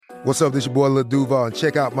What's up, this your boy Lil Duval, and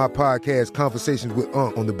check out my podcast, Conversations with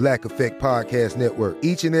Unc, on the Black Effect Podcast Network.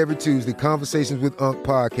 Each and every Tuesday, Conversations with Unc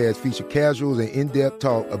podcast feature casuals and in-depth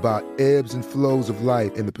talk about ebbs and flows of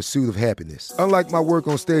life and the pursuit of happiness. Unlike my work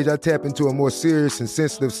on stage, I tap into a more serious and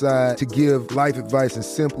sensitive side to give life advice and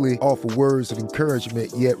simply offer words of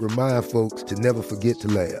encouragement, yet remind folks to never forget to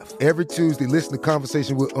laugh. Every Tuesday, listen to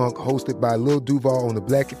Conversations with Unc, hosted by Lil Duval on the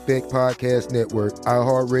Black Effect Podcast Network,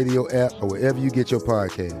 iHeartRadio app, or wherever you get your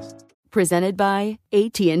podcasts. Presented by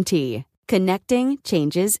AT&T. Connecting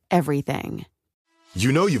changes everything.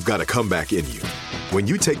 You know you've got a comeback in you. When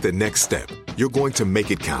you take the next step, you're going to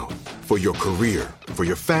make it count. For your career, for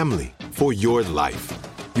your family, for your life.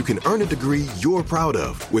 You can earn a degree you're proud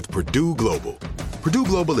of with Purdue Global. Purdue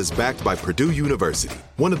Global is backed by Purdue University,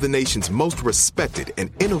 one of the nation's most respected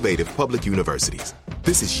and innovative public universities.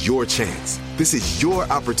 This is your chance. This is your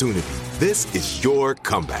opportunity. This is your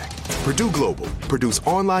comeback. Purdue Global, Purdue's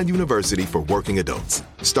online university for working adults.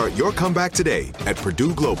 Start your comeback today at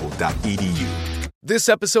purdueglobal.edu. This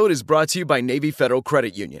episode is brought to you by Navy Federal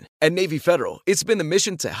Credit Union. At Navy Federal, it's been the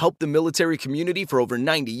mission to help the military community for over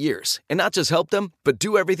 90 years. And not just help them, but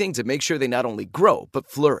do everything to make sure they not only grow, but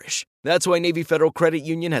flourish. That's why Navy Federal Credit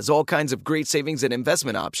Union has all kinds of great savings and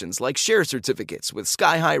investment options like share certificates with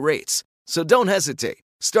sky-high rates. So don't hesitate.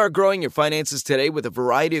 Start growing your finances today with a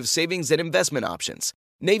variety of savings and investment options.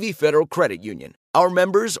 Navy Federal Credit Union. Our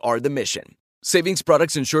members are the mission. Savings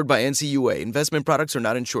products insured by NCUA. Investment products are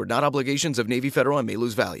not insured, not obligations of Navy Federal and may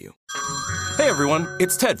lose value. Hey everyone,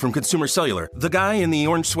 it's Ted from Consumer Cellular, the guy in the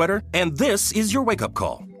orange sweater, and this is your wake-up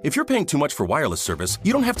call. If you're paying too much for wireless service,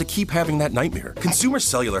 you don't have to keep having that nightmare. Consumer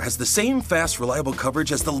Cellular has the same fast, reliable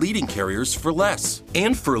coverage as the leading carriers for less.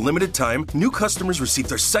 And for a limited time, new customers receive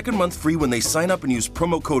their second month free when they sign up and use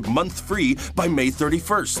promo code MONTHFREE by May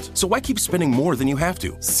 31st. So why keep spending more than you have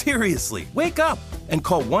to? Seriously, wake up and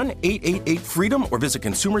call 1-888-FREEDOM or visit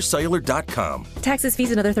consumercellular.com. Taxes, fees,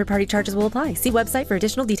 and other third-party charges will apply. See website for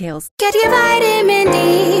additional details. Get your vitamin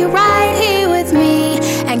D right here with me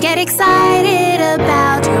and get excited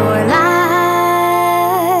about your life.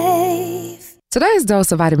 Today's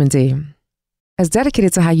dose of vitamin D is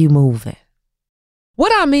dedicated to how you move it.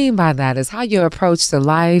 What I mean by that is how you approach the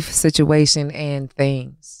life, situation, and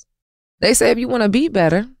things. They say if you want to be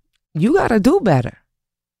better, you got to do better.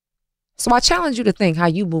 So I challenge you to think how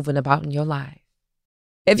you moving about in your life.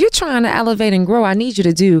 If you're trying to elevate and grow, I need you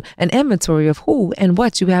to do an inventory of who and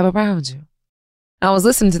what you have around you. I was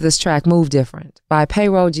listening to this track, Move Different, by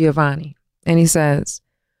Pero Giovanni, and he says,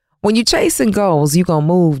 when you chasing goals, you gonna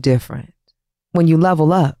move different. When you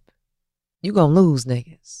level up, you gonna lose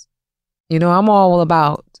niggas. You know, I'm all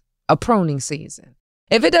about a pruning season.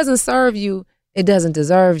 If it doesn't serve you, it doesn't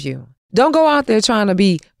deserve you. Don't go out there trying to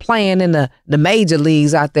be playing in the major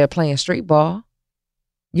leagues out there playing street ball.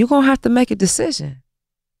 You're gonna have to make a decision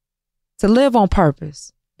to live on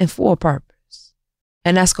purpose and for a purpose.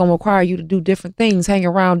 And that's going to require you to do different things, hang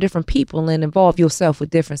around different people, and involve yourself with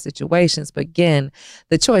different situations. But again,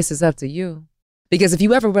 the choice is up to you. Because if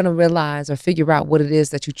you ever want to realize or figure out what it is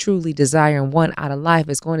that you truly desire and want out of life,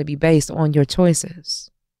 it's going to be based on your choices.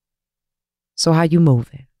 So how you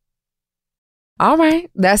moving? All right,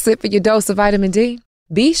 that's it for your dose of vitamin D.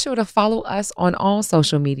 Be sure to follow us on all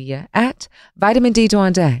social media at Vitamin D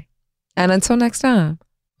Dawn Day. And until next time,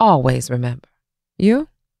 always remember, you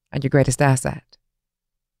are your greatest asset.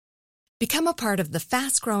 Become a part of the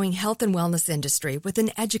fast-growing health and wellness industry with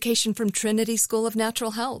an education from Trinity School of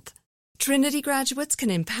Natural Health. Trinity graduates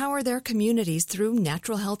can empower their communities through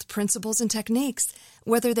natural health principles and techniques,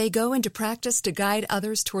 whether they go into practice to guide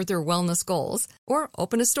others toward their wellness goals or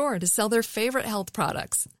open a store to sell their favorite health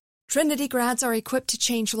products. Trinity grads are equipped to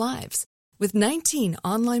change lives with 19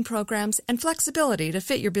 online programs and flexibility to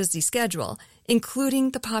fit your busy schedule,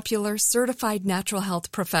 including the popular Certified Natural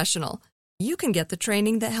Health Professional. You can get the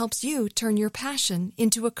training that helps you turn your passion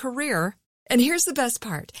into a career. And here's the best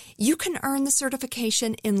part. You can earn the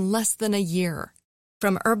certification in less than a year.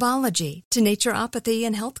 From herbology to naturopathy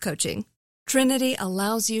and health coaching, Trinity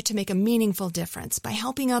allows you to make a meaningful difference by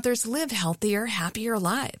helping others live healthier, happier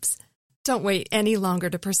lives. Don't wait any longer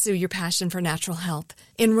to pursue your passion for natural health.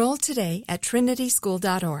 Enroll today at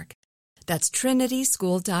trinityschool.org. That's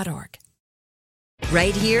trinityschool.org.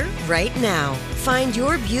 Right here, right now. Find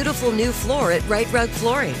your beautiful new floor at Right Rug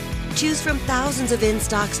Flooring. Choose from thousands of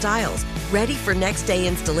in-stock styles, ready for next day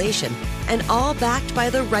installation, and all backed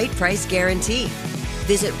by the right price guarantee.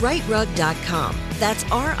 Visit rightrug.com. That's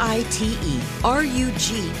RITERUG.com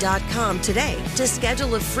today to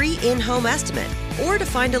schedule a free in-home estimate or to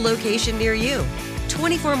find a location near you.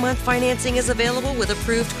 24-month financing is available with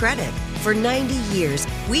approved credit. For 90 years,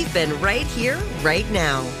 we've been right here, right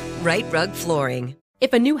now. Right Rug Flooring.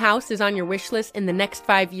 If a new house is on your wish list in the next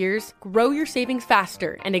 5 years, grow your savings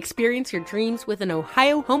faster and experience your dreams with an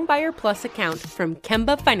Ohio Homebuyer Plus account from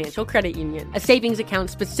Kemba Financial Credit Union. A savings account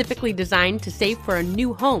specifically designed to save for a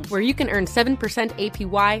new home, where you can earn 7%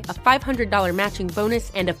 APY, a $500 matching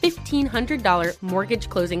bonus, and a $1,500 mortgage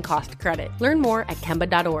closing cost credit. Learn more at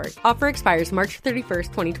Kemba.org. Offer expires March 31st,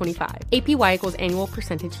 2025. APY equals annual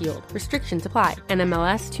percentage yield. Restrictions apply.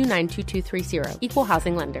 NMLS 292230. Equal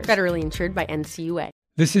housing lender. Federally insured by NCUA.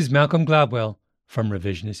 This is Malcolm Gladwell from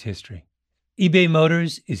Revisionist History. eBay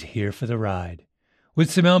Motors is here for the ride.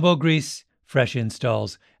 With some elbow grease, fresh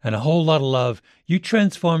installs, and a whole lot of love, you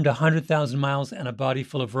transformed 100,000 miles and a body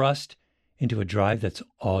full of rust into a drive that's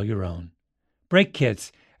all your own. Brake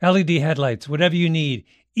kits, LED headlights, whatever you need,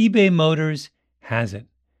 eBay Motors has it.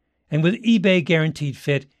 And with eBay Guaranteed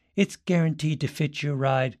Fit, it's guaranteed to fit your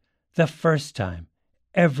ride the first time,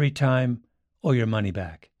 every time, or your money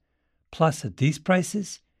back. Plus, at these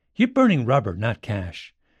prices, you're burning rubber, not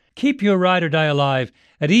cash. Keep your ride or die alive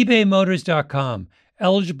at ebaymotors.com.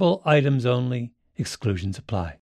 Eligible items only. Exclusions apply.